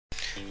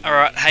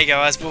Alright, hey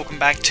guys, welcome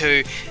back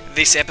to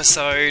this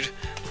episode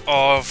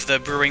of the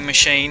brewing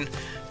machine,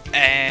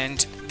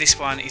 and this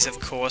one is of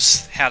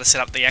course how to set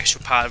up the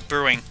actual part of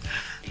brewing,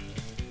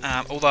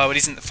 although it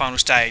isn't the final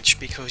stage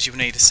because you'll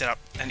need to set up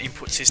an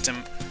input system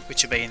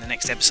which will be in the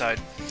next episode.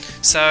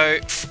 So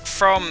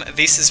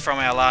this is from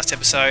our last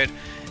episode,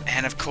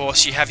 and of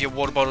course you have your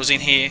water bottles in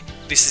here.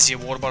 This is your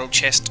water bottle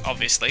chest,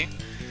 obviously.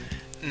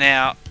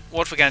 Now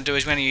what we're going to do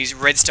is we're going to use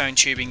redstone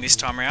tubing this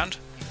time around,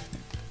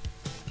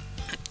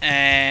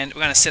 and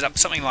we're going to set up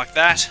something like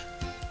that,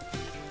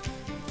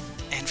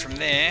 and from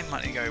there,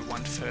 might need to go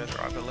one further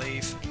I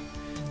believe,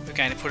 we're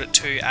going to put it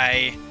to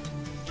a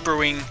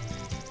brewing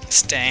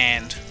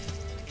stand.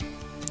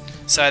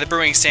 So the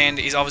brewing stand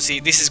is obviously,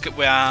 this is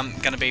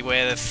going to be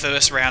where the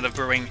first round of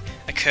brewing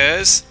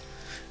occurs,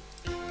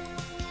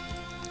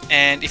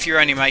 and if you're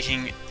only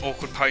making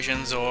awkward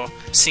potions or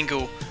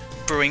single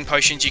brewing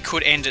potions, you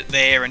could end it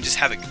there and just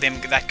have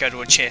that go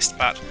to a chest,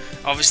 but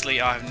obviously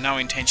I have no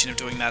intention of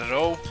doing that at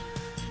all.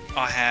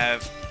 I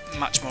have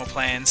much more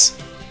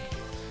plans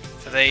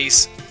for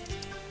these,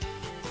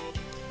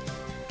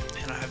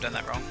 and I have done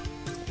that wrong.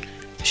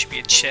 There should be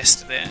a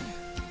chest there,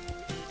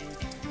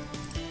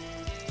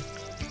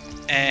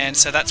 and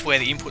so that's where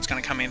the input's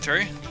going to come in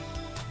through.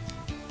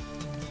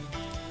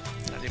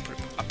 I did put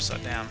it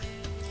upside down.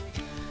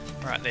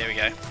 Right, there we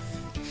go.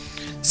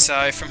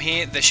 So from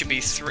here there should be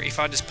three. If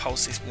I just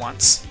pulse this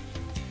once,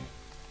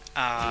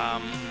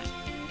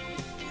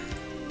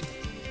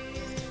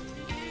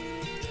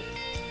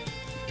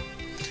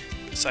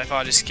 so if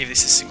I just give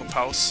this a single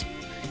pulse,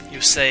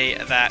 you'll see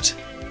that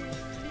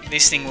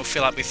this thing will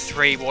fill up with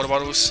 3 water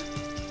bottles,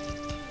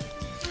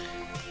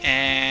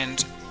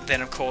 and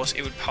then of course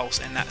it would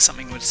pulse, and that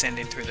something would send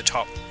in through the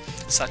top,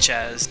 such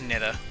as a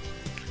nether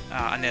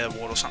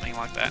wart or something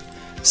like that.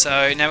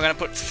 So now we're going to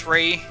put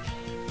 3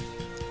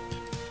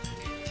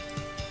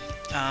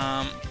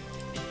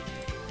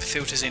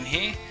 filters in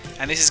here,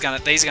 and these are going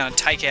to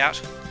take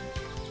out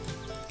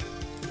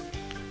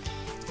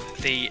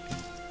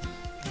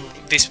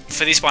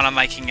for this one I'm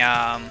making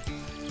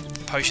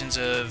potions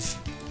of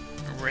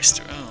I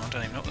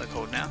don't even know what they're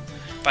called now,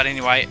 but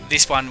anyway,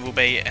 this one will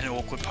be an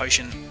awkward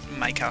potion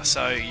maker,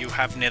 so you'll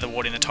have nether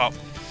wart in the top,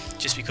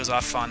 just because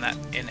I find that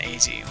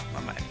easy.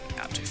 I made it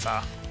out too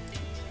far,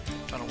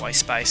 don't want to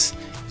waste space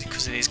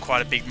because it is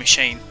quite a big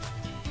machine.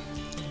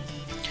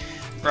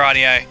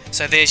 Rightio,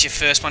 so there's your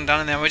first one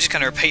done, and then we're just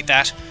going to repeat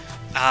that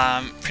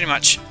pretty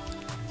much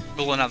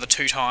all another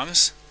 2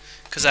 times,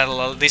 because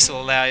this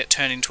will allow it to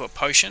turn into a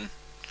potion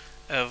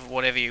of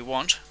whatever you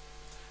want.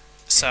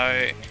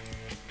 So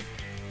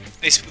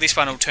this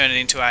one will turn it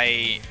into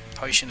a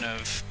potion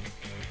of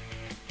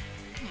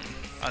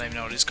I don't even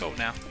know what it's called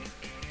now,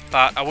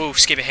 but I will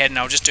skip ahead and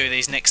I'll just do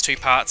these next 2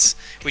 parts,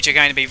 which are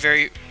going to be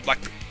very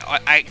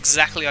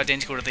exactly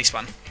identical to this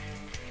one.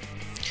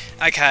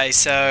 Okay,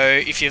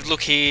 so if you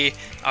look here,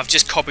 I've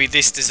just copied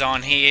this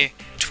design here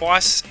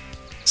twice,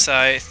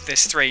 so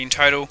there's 3 in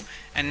total,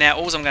 and now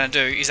all I'm going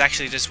to do is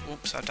actually just,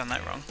 whoops, I've done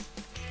that wrong.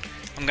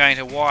 I'm going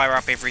to wire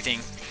up everything,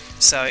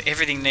 so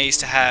everything needs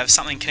to have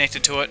something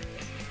connected to it.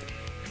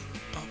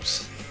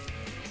 Oops.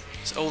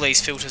 So all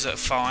these filters are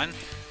fine,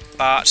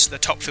 but the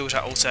top filter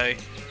also,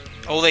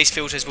 all these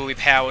filters will be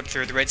powered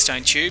through the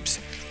redstone tubes,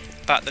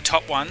 but the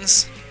top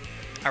ones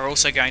are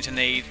also going to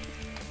need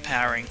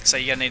powering, so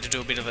you're going to need to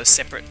do a bit of a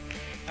separate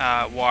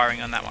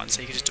wiring on that one,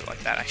 so you can just do it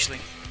like that actually.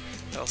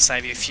 That'll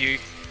save you a few.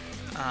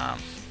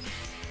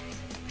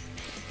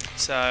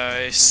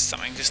 So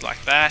something just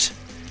like that.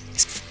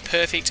 It's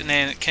perfect, and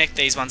then connect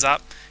these ones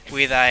up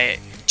with a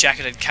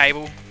jacketed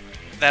cable.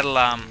 That'll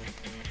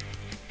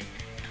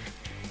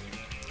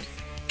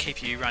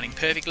keep you running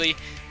perfectly.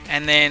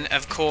 And then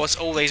of course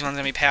all these ones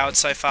are going to be powered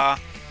so far,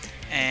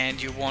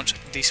 and you want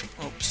this,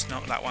 oops,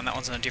 not that one, that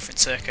one's on a different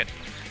circuit.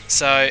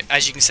 So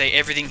as you can see,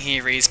 everything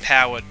here is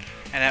powered,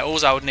 and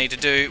all I would need to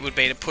do would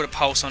be to put a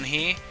pulse on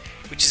here,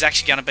 which is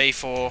actually going to be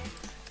for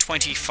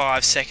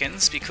 25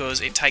 seconds, because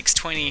it takes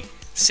 20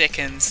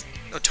 seconds,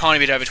 a tiny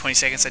bit over 20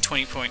 seconds, so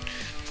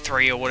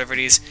 20.3 or whatever it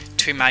is,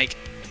 to make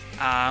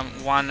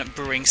one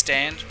brewing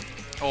stand,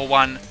 or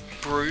one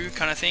brew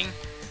kind of thing.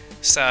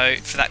 So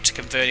for that to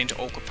convert into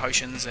awkward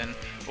potions, and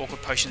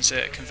awkward potions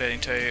to convert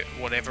into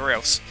whatever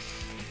else.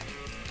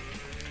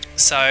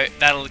 So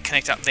that'll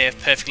connect up there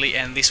perfectly,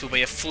 and this will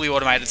be a fully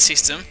automated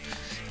system.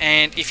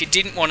 And if you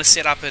didn't want to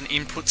set up an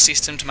input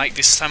system to make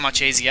this so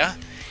much easier,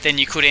 then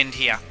you could end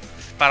here.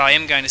 But I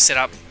am going to set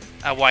up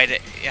a way to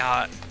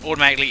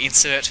automatically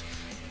insert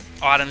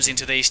items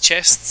into these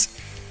chests,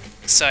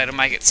 so it'll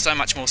make it so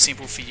much more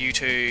simple for you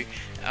to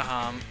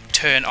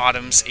turn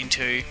items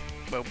into,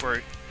 well,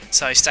 brew.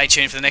 So stay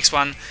tuned for the next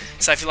one.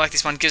 So if you like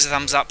this one, give us a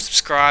thumbs up,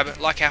 subscribe,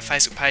 like our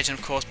Facebook page, and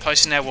of course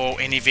post on our wall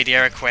any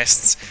video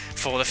requests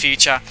for the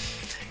future.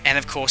 And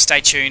of course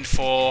stay tuned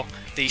for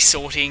the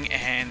sorting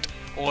and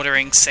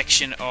ordering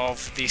section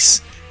of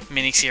this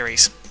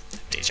mini-series.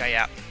 DJ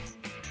out.